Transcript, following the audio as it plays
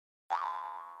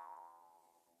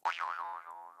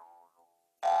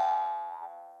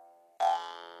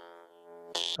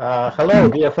Hello,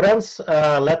 dear friends.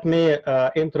 Let me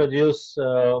introduce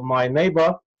my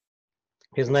neighbor.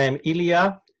 His name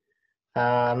Ilja.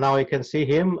 Now you can see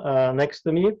him next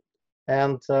to me.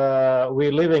 And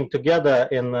we're living together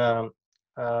in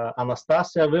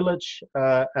Anastasia-village,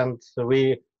 and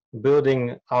we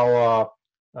building our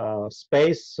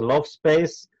space, love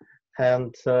space.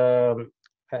 And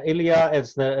Ilja,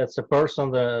 it's a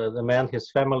person, the man,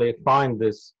 his family find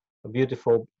this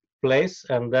beautiful place,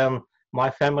 and then my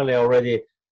family already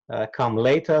come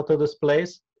later to this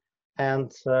place.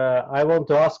 And I want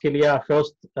to ask Ilja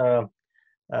first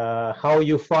how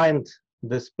you find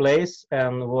this place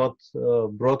and what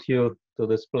brought you to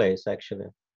this place actually.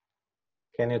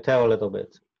 Can you tell a little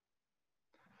bit?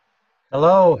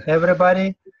 Hello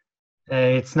everybody.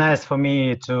 It's nice for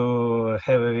me to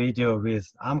have a video with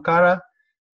Ahamkara,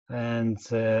 and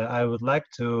I would like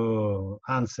to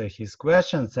answer his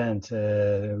questions and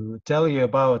tell you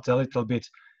about a little bit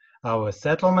our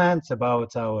settlements,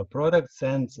 about our products,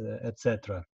 and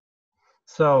etc.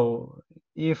 So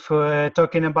if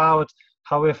talking about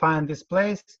how we find this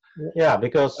place, yeah,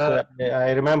 because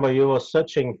I remember you were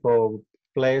searching for a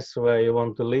place where you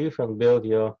want to live and build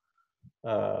your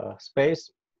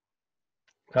space.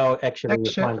 How actually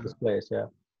you find this place? Yeah.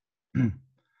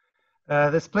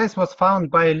 This place was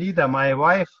found by Lida, my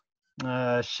wife.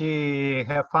 She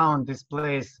have found this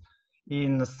place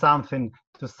in something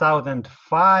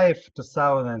 2005,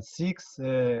 2006,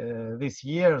 these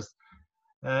years.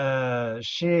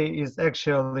 She is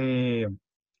actually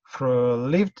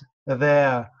lived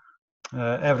there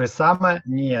every summer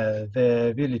near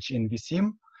the village in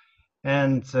Visim,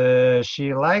 and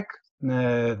she liked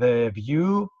the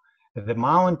view, the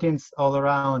mountains all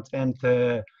around, and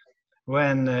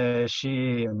when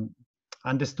she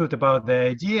understood about the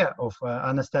idea of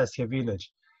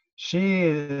Anastasia-village,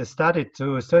 she started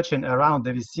to searching around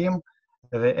the Visim,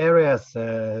 the areas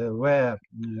where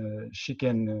she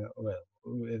can,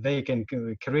 they can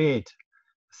create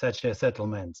such a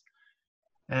settlement.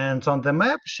 And on the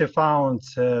map, she found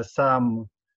some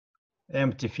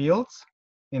empty fields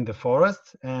in the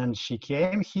forest, and she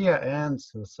came here, and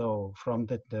so from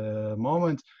that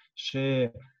moment, she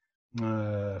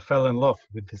fell in love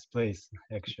with this place,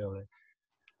 actually.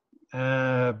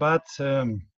 But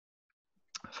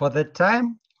for that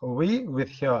time, with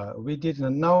her, we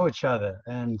didn't know each other,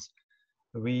 and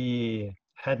we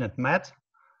hadn't met.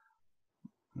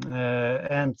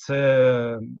 And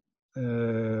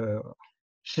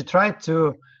she tried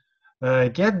to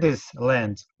get this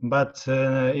land, but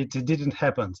it didn't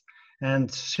happen.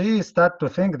 And she started to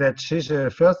think that she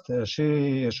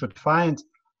should find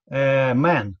a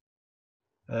man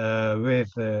with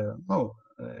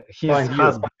his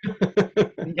husband.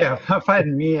 Yeah,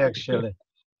 find me actually.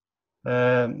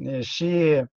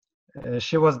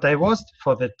 She was divorced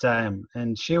for that time,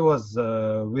 and she was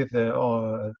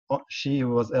she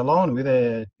was alone with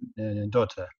a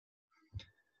daughter.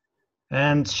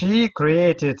 And she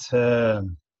created a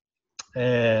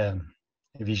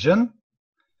vision,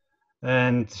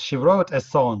 and she wrote a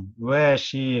song where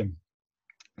she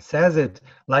says it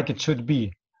like it should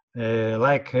be,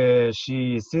 like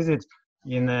she sees it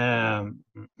in a,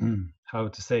 how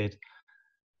to say it,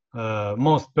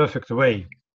 most perfect way.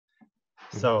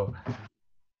 So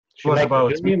she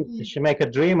make a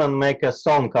dream and make a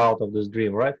song out of this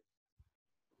dream, right?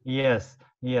 Yes,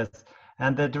 yes.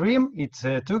 And the dream, it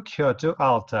took her to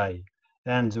Altai,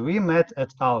 and we met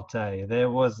at Altai.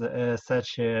 There was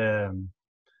such a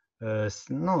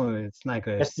no, it's like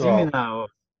a seminar,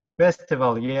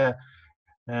 festival, yeah,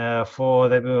 for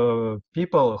the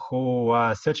people who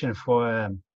are searching for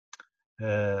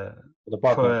a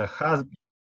husband.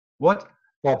 What?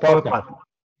 For a partner.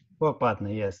 For a partner,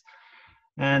 yes.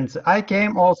 And I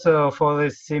came also for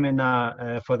this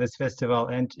seminar, for this festival,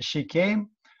 and she came.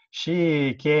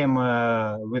 She came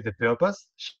with a purpose.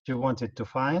 She wanted to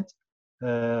find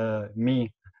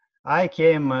me. I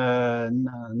came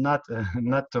not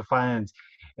to find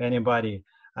anybody.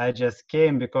 I just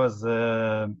came because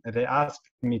they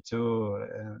asked me to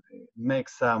make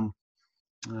some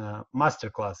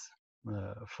masterclass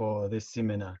for this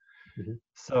seminar. Mm-hmm.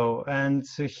 So, and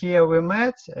here we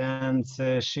met, and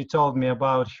she told me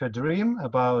about her dream,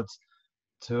 about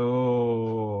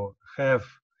to have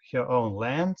her own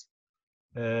land,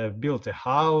 build a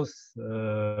house,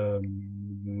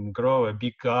 grow a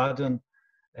big garden,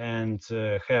 and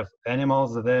have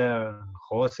animals there,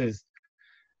 horses.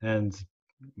 And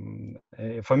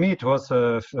for me, it was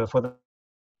for the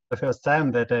first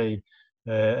time that I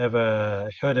ever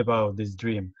heard about this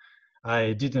dream.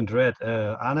 I didn't read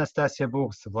Anastasia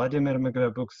books, Vladimir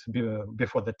Megre books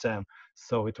before the time.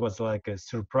 So it was like a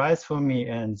surprise for me,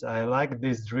 and I liked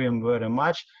this dream very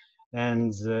much.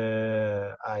 And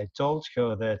I told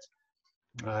her that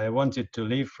I wanted to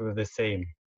live the same.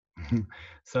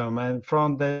 So man,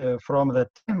 from the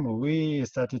time we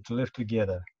started to live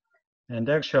together, and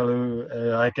actually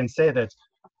I can say that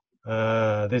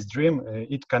this dream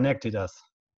it connected us.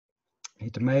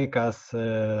 It make us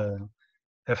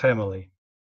a family.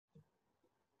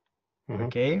 Hmm.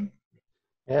 Okay.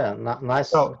 Yeah,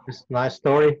 nice, So nice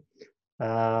story.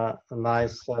 A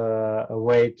nice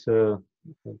way to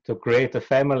create a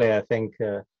family. I think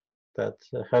that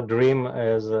her dream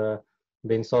has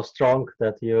been so strong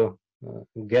that you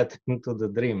get into the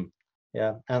dream.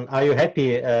 Yeah, and are you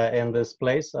happy in this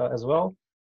place as well?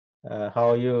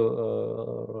 How you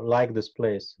like this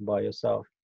place by yourself?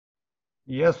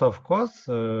 yes, of course,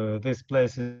 this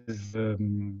place is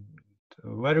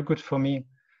very good for me.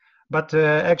 But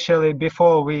actually,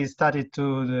 before we started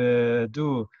to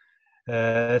do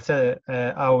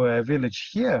our village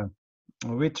here,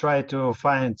 we try to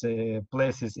find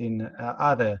places in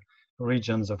other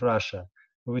regions of Russia.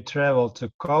 We traveled to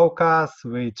Caucasus,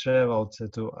 we traveled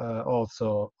to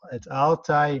also at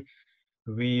Altai.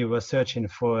 We were searching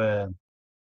for a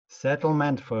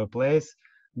settlement, for a place,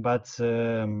 but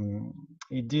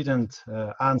it didn't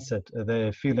answer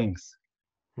the feelings.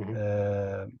 Hmm.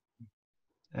 Uh,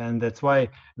 and that's why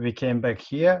we came back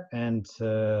here and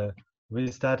we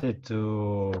started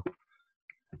to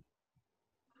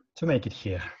make it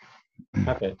here.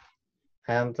 Okay.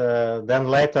 And then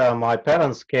later, my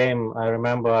parents came, I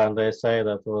remember, and they say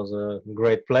that was a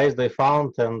great place they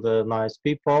found and nice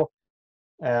people.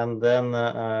 And then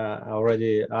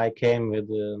already I came with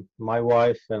my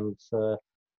wife, and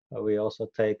we also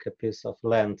take a piece of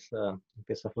land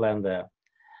there.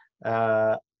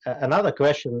 Another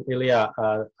question, Ilya.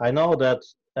 I know that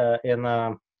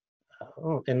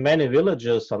in many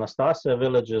villages, Anastasia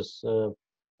villages,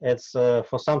 it's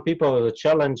for some people a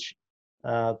challenge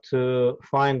to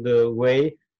find a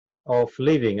way of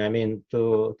living. I mean,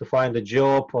 to find a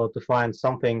job or to find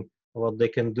something what they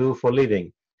can do for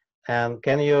living. And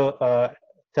can you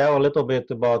tell a little bit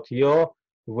about your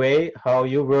way, how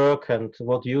you work and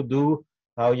what you do,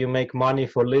 how you make money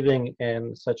for living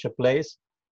in such a place,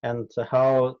 and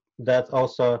how that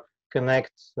also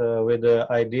connects with the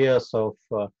ideas of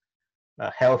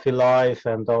a healthy life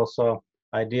and also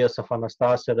ideas of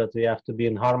Anastasia that we have to be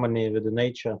in harmony with the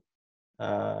nature.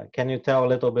 Can you tell a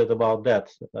little bit about that?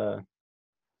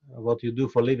 What you do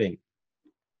for living?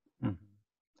 Mhm.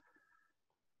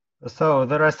 So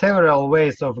there are several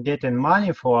ways of getting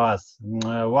money for us.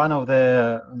 One of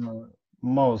the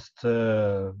most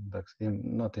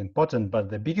not important, but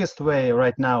the biggest way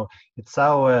right now, it's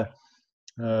our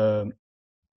uh,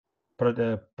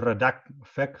 small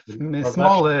Production.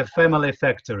 family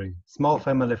factory, small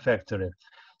family factory.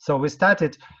 So we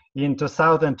started in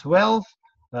 2012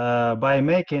 by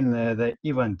making the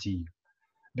Ivan tea,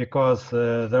 because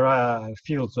there are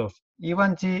fields of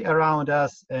Ivan tea around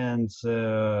us, and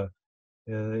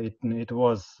it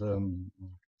was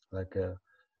like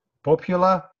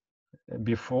popular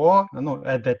before. No,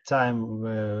 at that time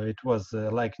it was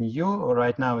like new.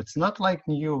 Right now it's not like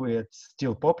new. It's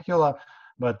still popular,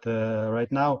 but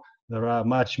right now there are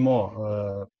much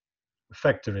more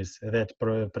factories that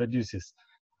produces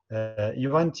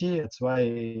Ivan tea. That's why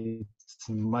it's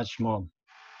much more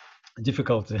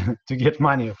difficult to get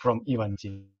money from Ivan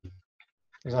tea.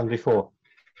 Than before.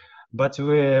 But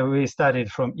we started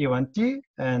from Ivan tea,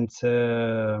 and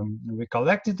we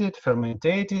collected it,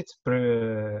 fermented it.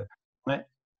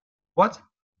 What?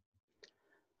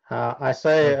 I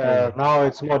say Okay. now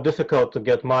it's more difficult to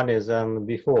get money than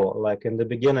before. Like in the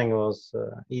beginning, it was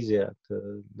easier.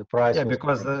 The price Yeah, was.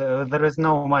 because there is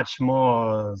no much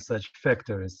more such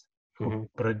factories who Mhm.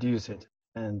 produce it,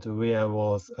 and we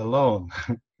was alone.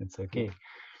 It's okay.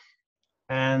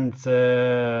 And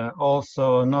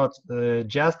also not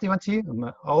just Ivan tea,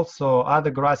 also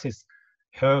other grasses,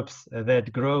 herbs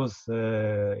that grows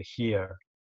here.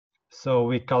 So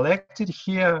we collect it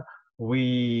here,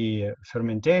 we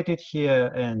fermentate it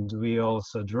here, and we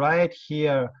also dry it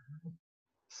here.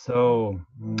 So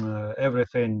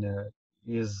everything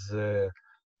is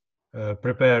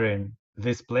preparing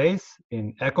this place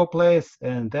in eco place,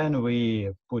 and then we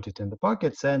put it in the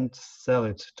pockets and sell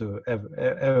it to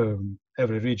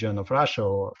every region of Russia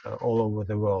or all over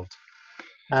the world.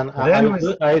 And Then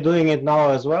we are you doing it now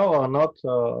as well or not?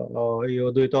 Or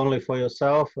you do it only for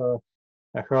yourself,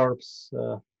 herbs,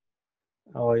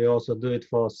 or you also do it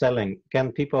for selling?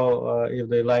 Can people, if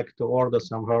they like to order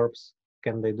some herbs,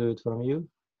 can they do it from you?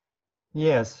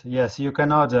 Yes, yes, you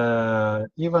can order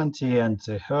even tea and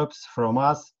herbs from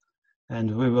us,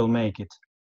 and we will make it.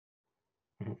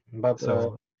 But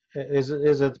So, is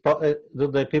it do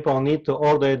the people need to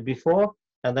order it before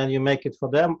and then you make it for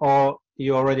them, or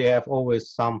you already have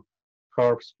always some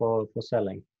herbs for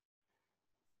selling?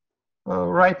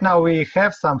 right now we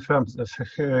have some firms,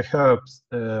 herbs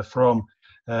from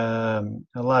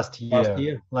Last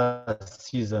year. last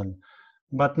season,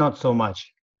 but not so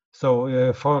much.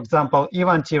 So, for example,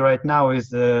 even tea right now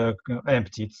is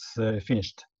empty, it's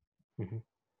finished, Hmm.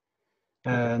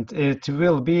 Okay. and it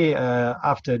will be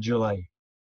after July.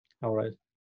 All right.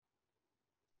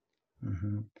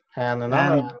 Mhm. And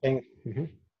another And thing. Mhm.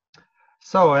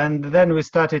 so, and then we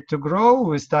started to grow,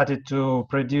 we started to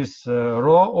produce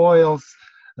raw oils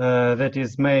that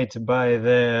is made by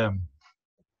the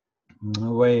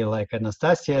way like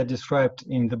Anastasia described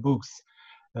in the books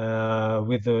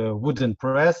with a wooden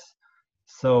press.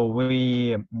 So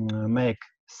we make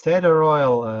cedar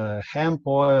oil, hemp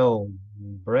oil,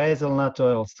 brazil nut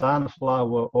oil,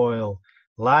 sunflower oil,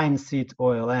 linseed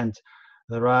oil, and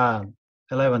there are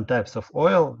 11 types of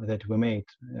oil that we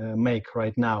make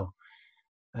right now.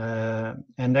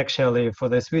 And actually, for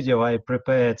this video, I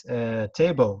prepared a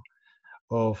table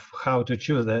of how to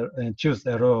choose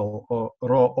a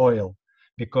raw oil,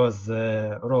 because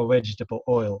raw vegetable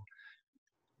oil,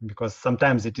 because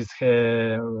sometimes it is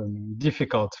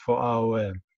difficult for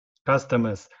our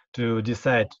customers to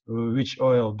decide which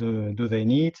oil do they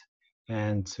need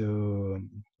and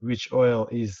which oil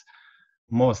is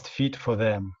most fit for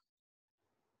them.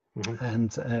 Mhm.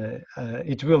 And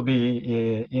it will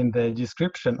be in the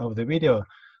description of the video,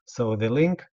 so the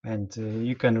link, and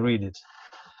you can read it.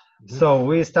 Mhm. So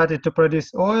we started to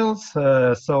produce oils.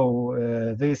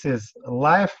 This is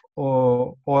live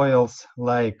or oils,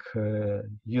 like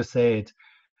you said.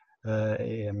 Uh,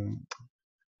 um,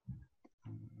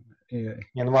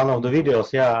 In one of the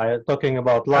videos, yeah, talking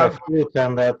about live uh, fruit,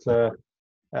 and that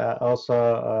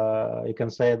also you can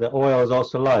say the oil is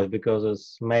also live because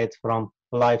it's made from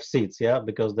live seeds, yeah,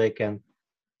 because they can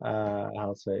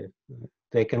I'll say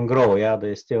they can grow, yeah,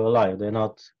 they're still alive, they're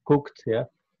not cooked, yeah,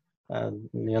 and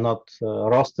you're not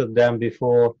roasted them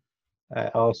before.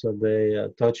 Also, they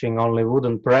touching only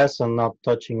wooden press and not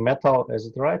touching metal. Is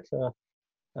it right?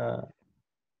 Uh,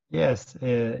 yes,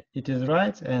 it is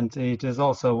right, and it is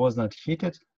also was not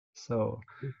heated. So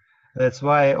that's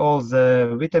why all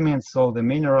the vitamins, all the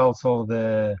minerals, all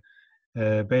the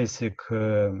basic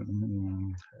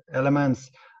elements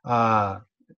are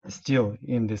still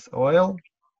in this oil,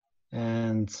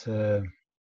 and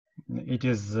it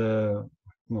is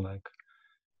like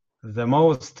the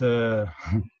most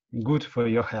good for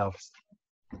your health.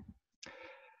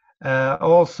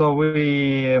 Also,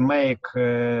 we make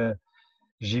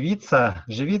живица.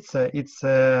 Живица, it's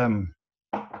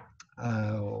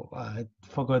I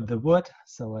forgot the word,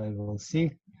 so I will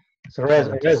see. it's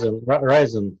How it is.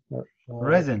 resin,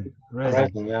 Resin.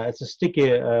 resin. Yeah, it's a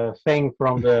sticky thing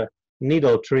from the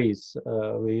needle trees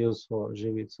we use for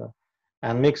живица,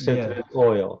 and mix it Yeah, with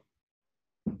oil.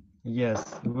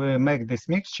 yes, we make this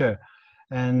mixture,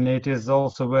 and it is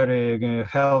also very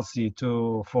healthy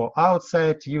to for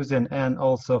outside using and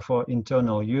also for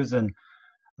internal using.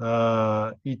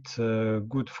 It's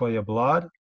good for your blood,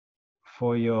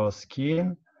 for your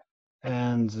skin,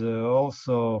 and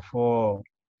also for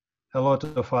a lot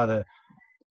of other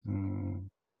mm,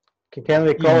 Can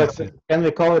we call it? illnesses. Can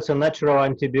we call it a natural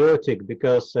antibiotic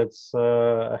because it's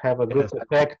have a good Yes,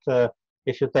 effect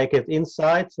if you take it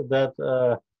inside that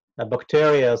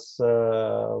bacteria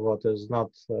what is not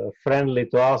friendly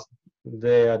to us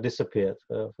they disappeared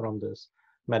from this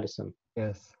medicine.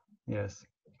 yes, yes.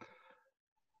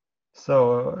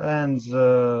 So, and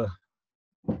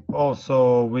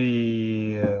also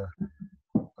we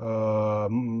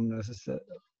um,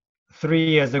 3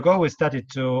 years ago we started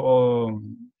to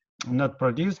not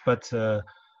produce but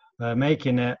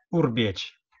making a urbech.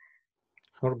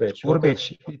 Urbech. What is?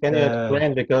 Urbech, it's Can you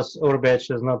explain because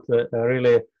urbech is not a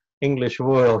really English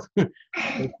word.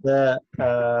 It's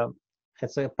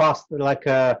it's a past like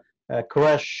a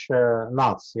crash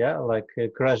nuts, yeah, like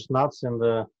crash nuts in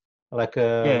the like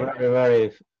a yeah,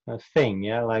 very thing,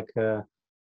 yeah,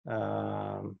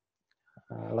 um,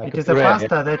 like it a is a puree.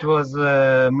 pasta that was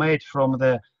made from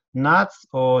the nuts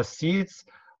or seeds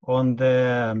on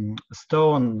the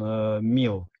stone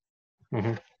mill.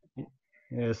 Hmm.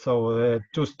 So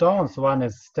two stones, one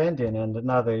is standing and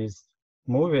another is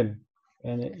moving,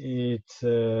 and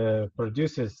it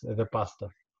produces the pasta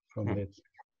from it.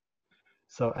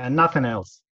 So and nothing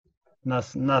else,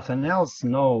 nothing else,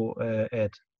 no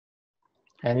add.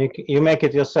 And you make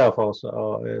it yourself also,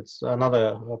 or it's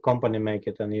another company make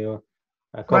it and you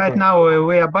Right cooperate? now,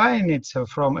 we are buying it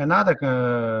from another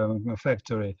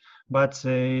factory, but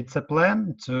it's a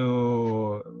plan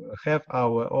to have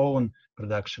our own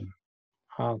production.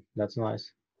 Oh, that's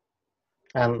nice.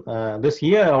 And this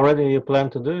year already you plan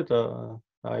to do it, or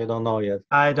you don't know yet?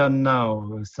 I don't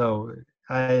know, so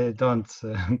I don't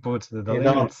put the You don't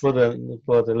limits.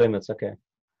 put the limits, okay.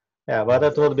 Yeah, but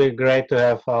it would be great to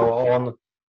have our own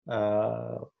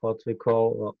what we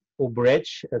call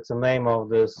ubrech. It's the name of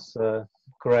this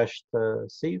crushed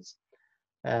seeds,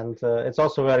 and it's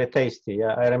also very tasty.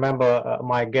 Yeah, I remember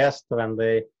my guests when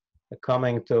they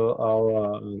coming to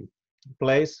our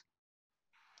place,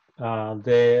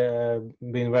 they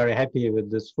been very happy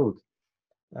with this food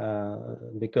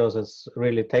because it's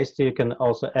really tasty. You can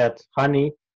also add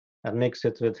honey and mix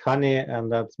it with honey,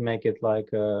 and that make it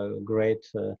like a great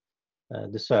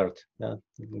dessert.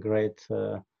 Great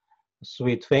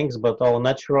sweet things, but all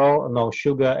natural, no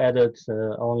sugar added,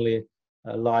 only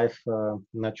live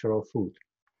natural food.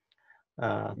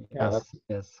 Yeah, Yes, that's.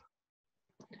 yes.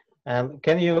 And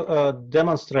can you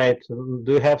demonstrate? Do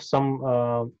you have some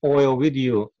oil with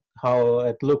you? How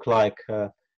it look like,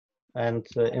 and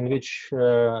in which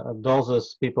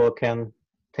doses people can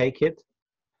take it?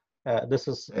 This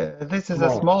is This is a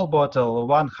small. small bottle,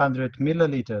 100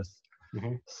 milliliters.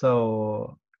 Mhm.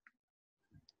 So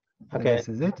Okay, this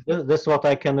is it. this what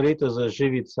I can read is a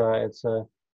żywica. It's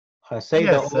a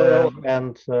cedar Yes, oil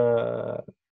and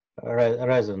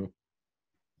resin.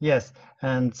 yes,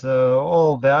 and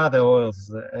all the other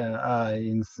oils are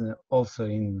also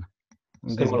in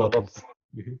these Similar bottles. bottle.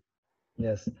 Mhm.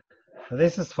 Yes,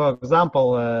 this is, for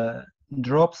example,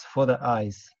 drops for the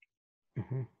eyes.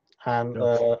 Mhm. And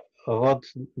Drops. what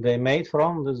they made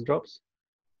from these drops?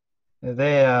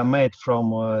 They are made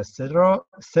from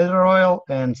cedar oil,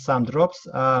 and some drops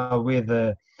are with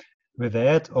the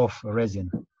add of resin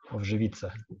of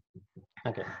żywica.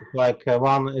 Okay, like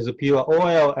one is a pure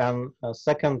oil, and a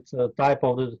second type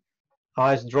of the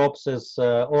ice drops is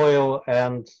oil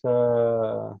and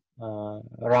a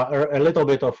little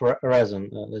bit of resin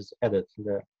is added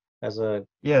there as a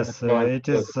Yes, natural it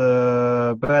is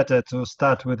better to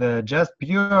start with just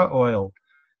pure oil,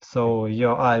 so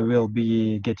your eye will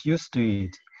be get used to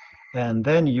it, and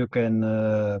then you can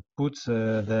put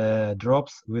the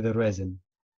drops with the resin.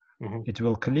 Mhm. It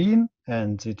will clean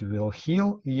and it will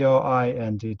heal your eye,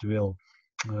 and it will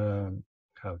uh,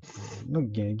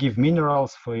 give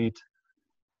minerals for it.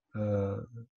 Uh,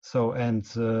 so and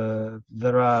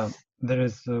there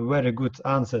is very good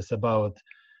answers about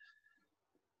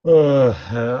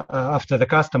after the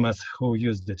customers who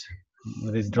used it,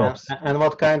 these drops. And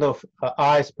what kind of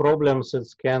eyes problems it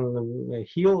can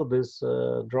heal these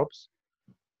drops?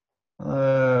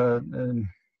 Um,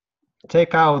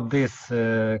 Take out this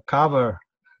cover,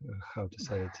 how to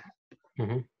say it?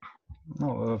 Mhm.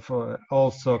 No, for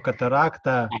also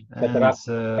cataracta Cataract,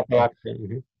 cataract.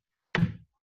 Mhm.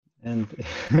 and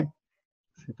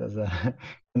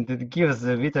and it gives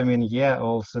the vitamin E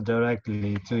also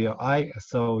directly to your eye,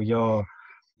 so your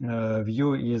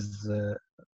view is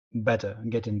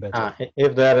getting better.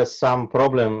 If there is some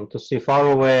problem to see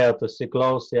far away or to see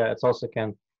close, yeah, it's also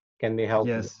can be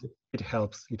helpful. Yes, it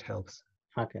helps. It helps.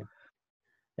 Okay.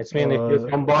 It's mean if you Uh,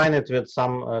 combine it with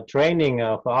some training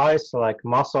of eyes, like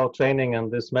muscle training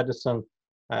and this medicine,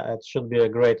 it should be a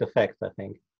great effect, I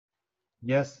think.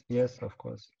 yes, yes, of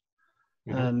course.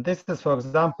 Hmm. And this is, for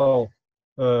example,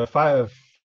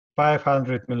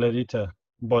 500 milliliter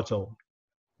bottle,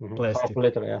 Half plastic.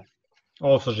 liter, yeah.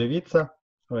 Also живица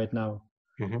right now.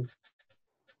 Hmm.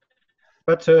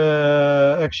 But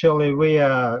actually, we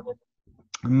are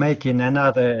making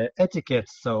another etiquette.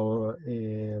 So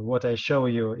what I show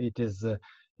you, it is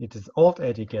old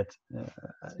etiquette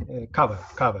cover.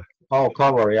 Oh,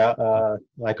 cover, yeah,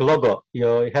 like logo.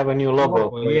 You have a new logo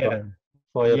Logo, yeah,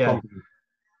 for your yeah. company.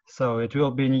 So it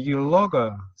will be new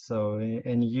logo. So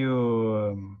a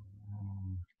new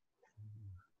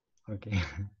okay.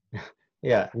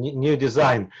 Yeah, new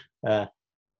design. Uh,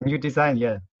 New design,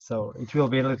 yeah. So it will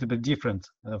be a little bit different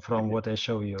from what I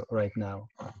show you right now.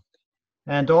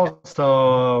 And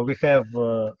also we have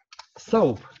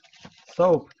soap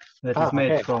that is made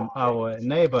okay, from our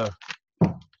neighbor.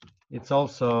 It's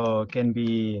also can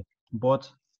be bought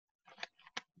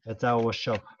at our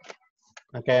shop.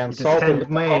 okay, and It is soap is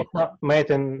handmade. also made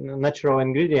in natural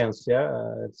ingredients. Yeah,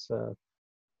 it's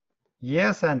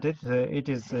Yes, and it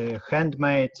is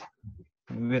handmade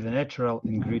with natural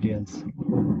ingredients.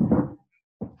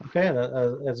 okay.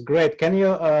 That's great. Can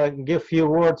you give few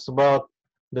words about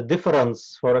the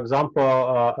difference? For example,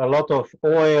 a lot of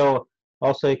oil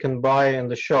also you can buy in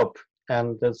the shop,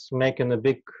 and it's making the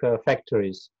big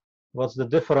factories. What's the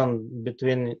difference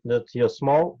between that your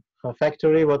small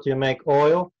factory, what you make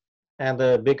oil, and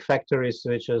the big factories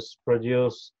which is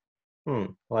produce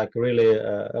like really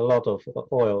a lot of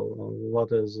oil?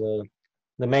 What is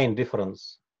the main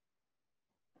difference?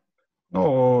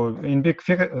 No, in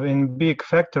big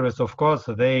factories, of course,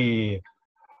 they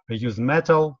use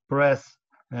metal press,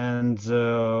 and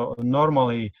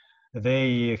normally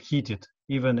they heat it.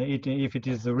 Even if it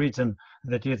is written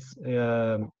that it's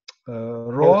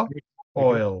raw Mhm.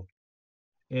 oil,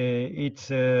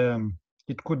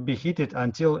 it could be heated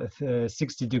until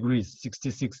 60 degrees,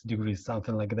 66 degrees,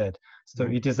 something like that. So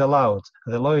Mhm. it is allowed.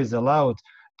 The law is allowed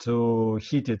to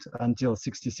heat it until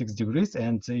 66 degrees,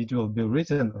 and it will be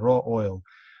written raw oil.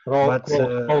 Raw, But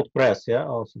cold press, yeah,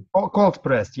 also. cold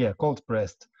pressed, yeah, cold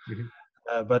pressed. Mhm.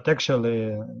 But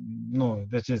actually, no,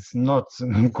 that is not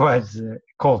quite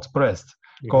cold pressed.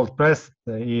 Mhm. Cold pressed,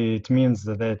 it means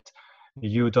that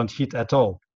you don't heat at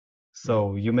all.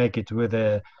 So you make it with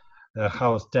a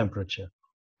house temperature.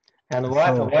 And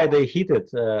So why they heat it,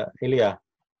 Ilya?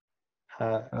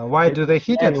 why Can do you they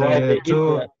heat explain it? why they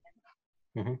heat?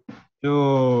 Mhm.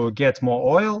 To get more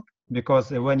oil,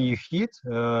 because when you heat,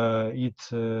 it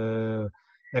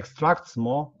extracts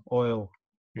more oil.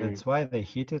 Mhm. That's why they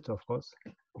heat it, of course.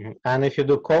 Mhm. And if you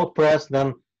do cold press,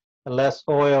 then less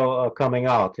oil coming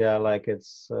out. Yeah, like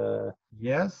it's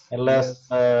Yes, less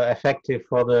yes, effective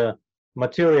for the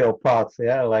material part.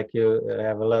 Yeah, like you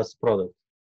have a less product,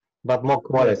 but more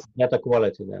quality, yes. better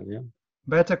quality then. Yeah.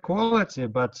 Better quality,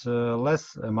 but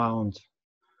less amount.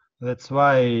 That's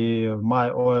why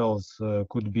my oils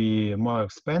could be more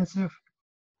expensive.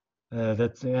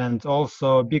 And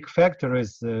also big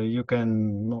factories, you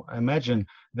can imagine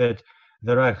that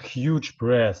there are huge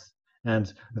press,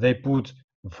 and they put,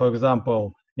 for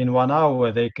example, in 1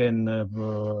 hour they can uh,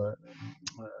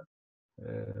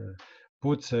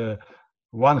 put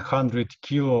 100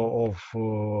 kilo of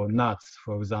nuts,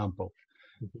 for example,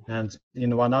 and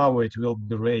in 1 hour it will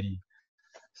be ready.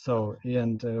 So,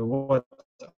 and what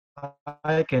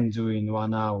I can do in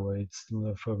 1 hour, it's,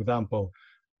 for example,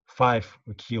 5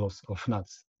 kilos of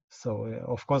nuts. So,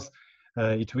 of course,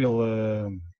 it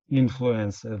will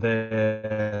influence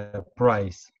the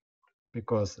price,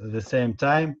 because at the same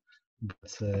time,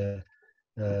 but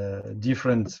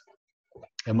different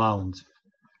amount.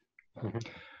 Mhm.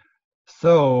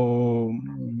 So,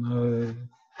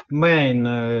 main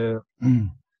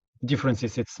difference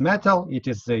is it's metal, it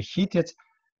is heated.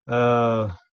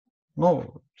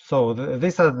 No, so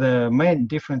these are the main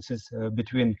differences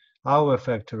between our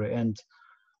factory and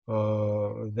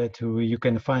that you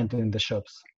can find in the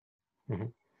shops.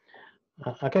 Mhm.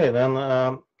 Okay, then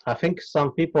I think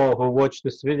some people who watch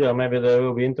this video, maybe they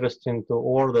will be interested to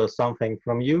order something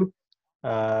from you.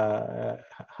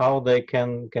 How they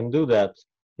can do that?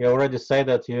 You already say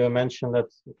that you mentioned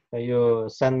that you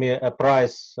send me a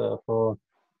price for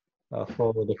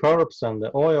the herbs and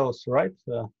the oils, right?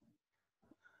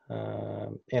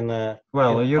 In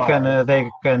Well, a you can file. they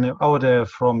can order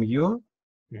from you.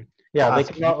 Mhm. Yeah, they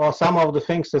Ask can, you. or some of the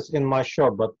things is in my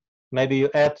shop, but maybe you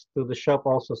add to the shop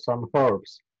also some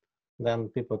herbs. Then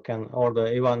people can order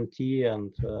Ivan tea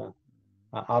and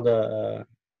other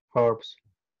herbs.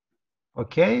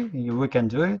 Okay, we can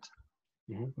do it.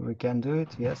 Mhm. We can do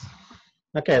it. Yes.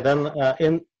 Okay, then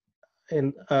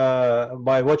in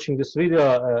by watching this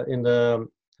video, in the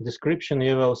description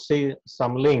you will see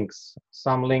some links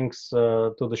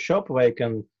to the shop where you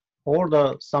can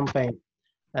order something,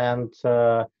 and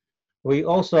we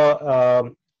also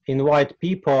invite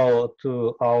people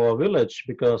to our village,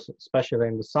 because especially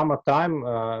in the summertime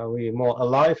we more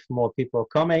alive, more people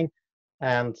coming,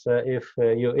 and if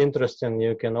you're interested,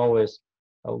 you can always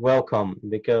welcome,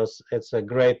 because it's a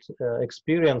great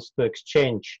experience to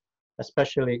exchange,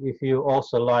 especially if you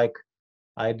also like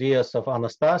ideas of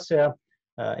Anastasia.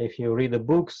 If you read the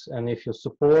books and if you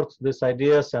support these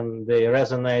ideas and they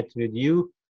resonate with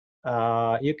you,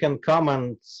 you can come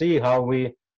and see how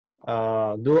we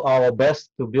do our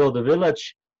best to build a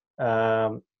village.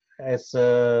 Um, it's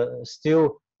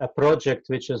still a project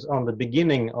which is on the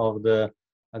beginning of the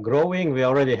growing. We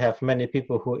already have many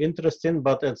people who are interested,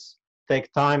 but it's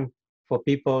take time for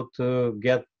people to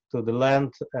get to the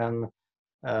land and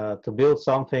to build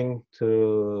something,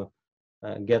 to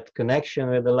get connection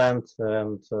with the land,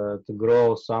 and to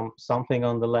grow something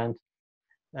on the land.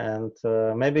 And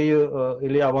maybe you,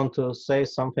 Ilya, want to say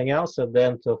something else at the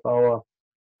end of our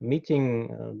meeting,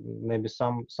 maybe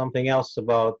something else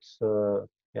about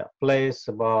yeah, place,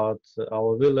 about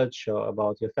our village, or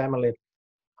about your family,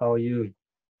 how you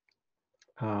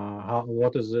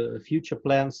what is the future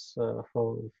plans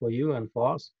for you and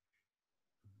for us?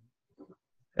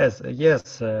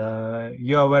 Yes,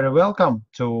 you are very welcome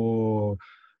to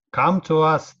come to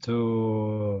us,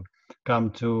 to come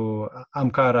to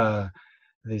Ahamkara.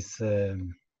 This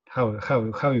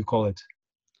how you call it?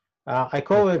 I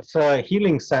call it a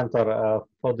healing center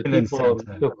for the Healing people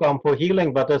center. to come for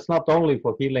healing, but it's not only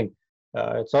for healing.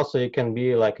 It's also you can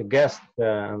be like a guest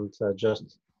and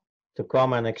just to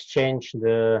come and exchange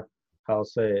the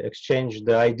exchange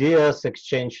the ideas,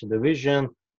 exchange the vision.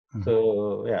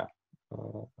 To yeah,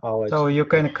 our So you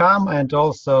can come and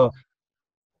also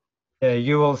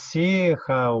you will see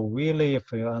how we live,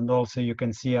 and also you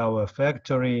can see our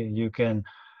factory. You can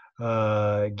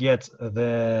get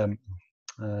the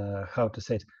how to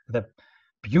say it, the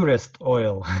purest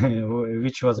oil,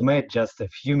 which was made just a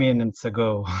few minutes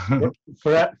ago.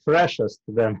 freshest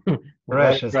then, very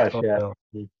Freshest fresh. Yeah. oil.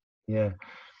 Yeah.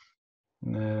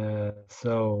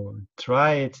 So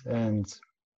try it and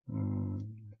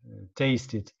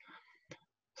taste it.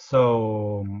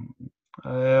 So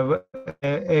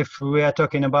if we are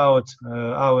talking about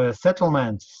our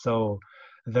settlement, so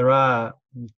there are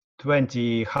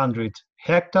 2,000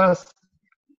 hectares.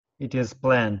 It is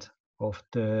planned of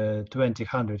the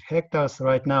 2,000 hectares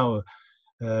right now.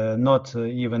 Not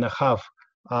even a half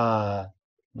are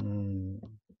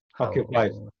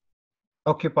Occupied.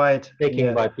 Occupied. Taken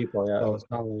Yeah. by people. Yeah, So, it's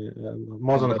only,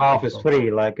 more than half is people. free.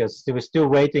 Like we're still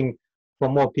waiting for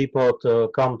more people to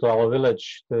come to our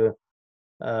village to,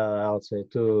 I would say,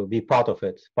 to be part of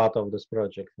it, part of this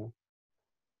project. Yeah.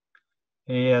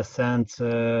 Yes, and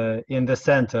in the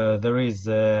center there is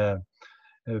a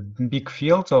big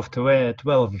field of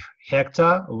 12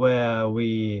 hectare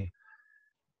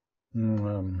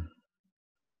um,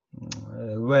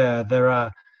 where there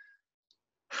are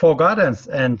 4 gardens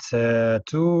and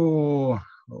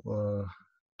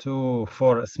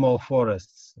four small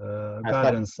forests. It's like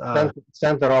Gardens are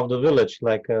center of the village.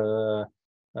 Like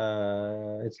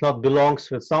it's not belongs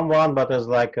with someone, but it's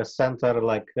like a center.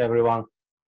 Like everyone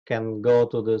can go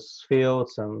to these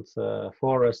fields and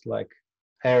forest, like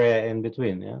area in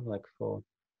between. Yeah, like for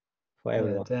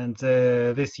everyone. and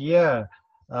this year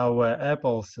our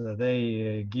apples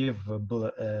they give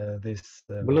this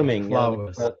Blooming. Yeah,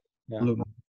 flowers yeah. bloom.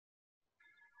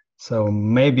 So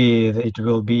maybe it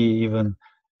will be even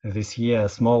this year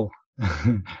small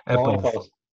Small apples, apples.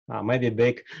 Maybe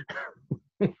big.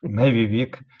 maybe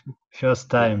big, first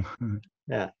time.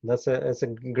 Yeah, it's a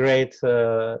great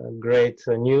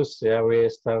news. Yeah, we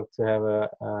start to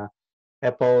have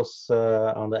apples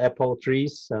on the apple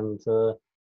trees, and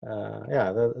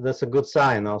yeah, that's a good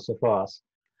sign also for us.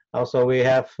 Also, we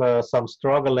have some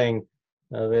struggling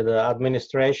with the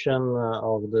administration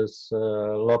of this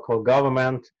local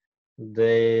government.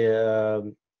 They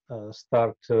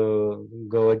start to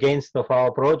go against of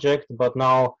our project, but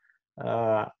now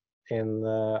uh, in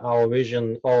our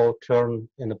vision all turn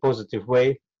in a positive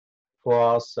way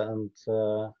for us, and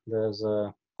there's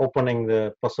opening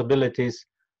the possibilities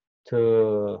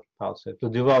to to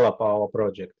develop our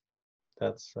project.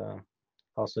 That's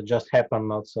also just happened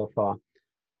not so far,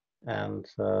 and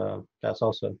that's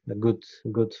also a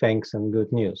good things and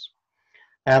good news.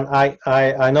 And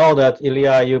I know that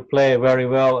Ilya, you play very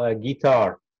well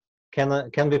guitar.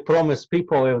 Can we promise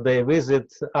people if they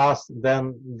visit us,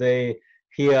 then they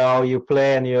hear how you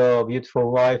play and your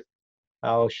beautiful wife,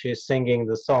 how she's singing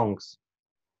the songs?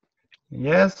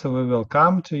 Yes, we will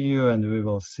come to you and we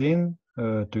will sing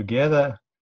together,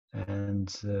 and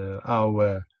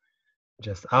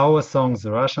our songs,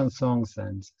 Russian songs,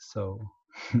 and so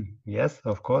yes,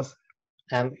 of course.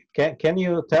 And can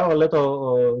you tell a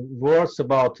little words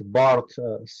about Bard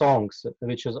songs,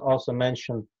 which is also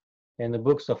mentioned in the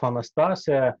books of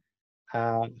Anastasia?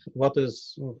 What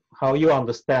is how you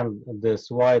understand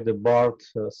this? Why the Bard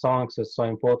songs is so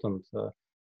important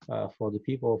for the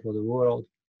people, for the world?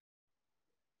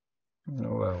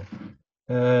 Well,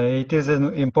 it is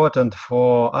important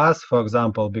for us, for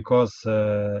example, because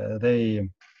they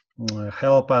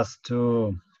help us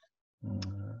to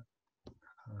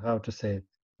how to say it,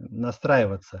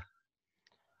 настраиваться,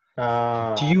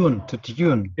 tune,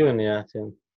 Tune, yeah,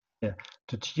 tune. yeah,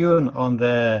 to tune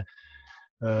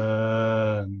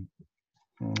uh,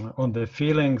 on the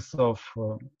feelings of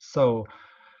so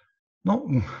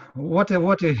no what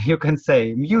you can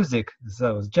say music,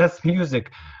 so just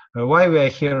music. Why we are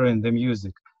hearing the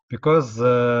music? Because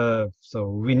so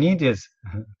we need it.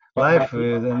 But Life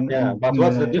yeah, but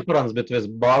what's the difference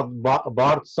between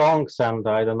Bard songs and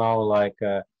I don't know, like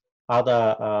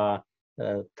other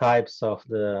types of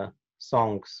the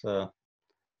songs?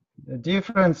 the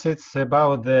difference it's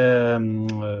about the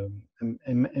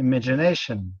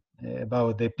imagination,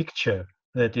 about the picture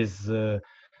that is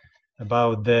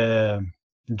about the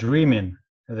dreaming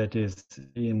that is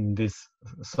in these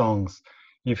songs.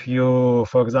 If you,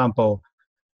 for example,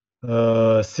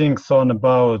 sing song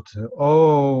about,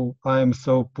 oh, I'm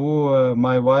so poor,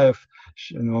 my wife,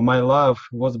 my love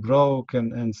was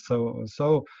broken, and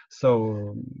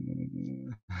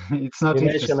it's not You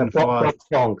mentioned a interesting for us. pop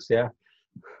songs, yeah.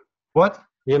 What?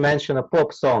 You mentioned a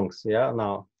pop songs, yeah.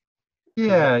 Now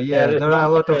Yeah, there is there are not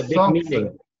a lot of a big songs.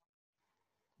 meaning.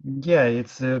 Yeah,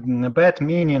 it's a bad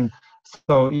meaning.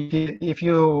 So if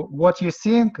you what you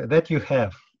think that you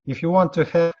have, if you want to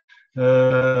have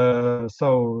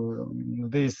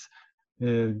this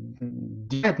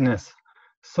deadness,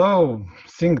 so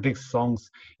sing these songs.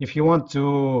 If you want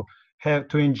to have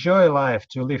to enjoy life,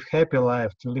 to live happy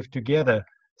life, to live together,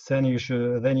 then you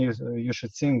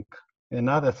should sing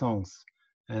another songs,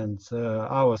 and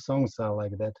our songs are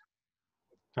like that.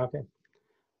 Okay.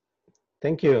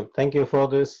 Thank you for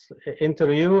this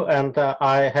interview. And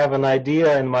I have an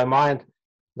idea in my mind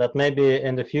that maybe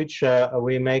in the future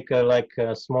we make like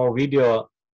a small video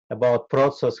about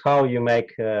process how you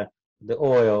make the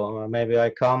oil. Maybe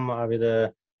I come with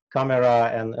a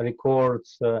camera and record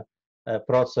a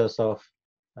process of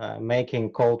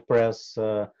making cold press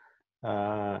uh,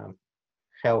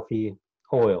 healthy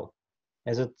oil.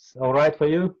 Is it all right for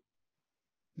you?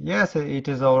 Yes, it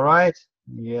is all right.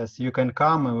 Yes, you can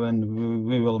come and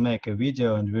we will make a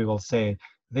video and we will say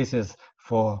this is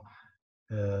for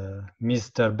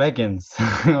Mr. Baggins.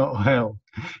 Well,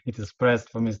 it is pressed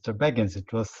for Mr. Baggins.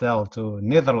 It was sold to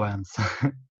Netherlands.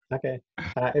 Okay.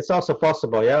 It's also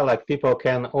possible, yeah, like people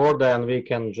can order and we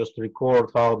can just record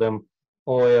how the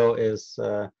oil is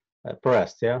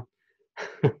pressed, yeah?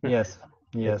 Yes,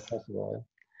 It's yes. possible.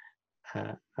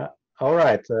 Yeah. All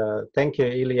right. Thank you,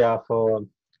 Ilya, for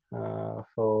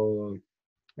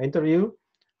interview.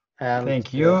 And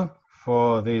Thank you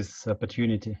for this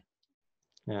opportunity.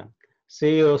 yeah,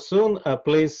 see you soon.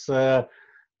 Please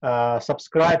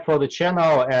subscribe for the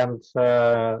channel, and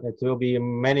it will be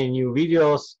many new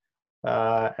videos,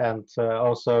 and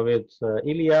also with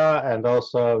Ilya, and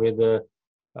also with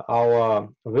our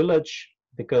village,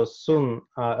 because soon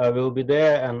I will be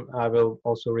there, and I will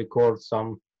also record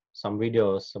some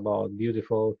videos about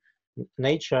beautiful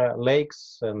nature,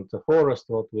 lakes, and the forest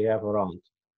what we have around.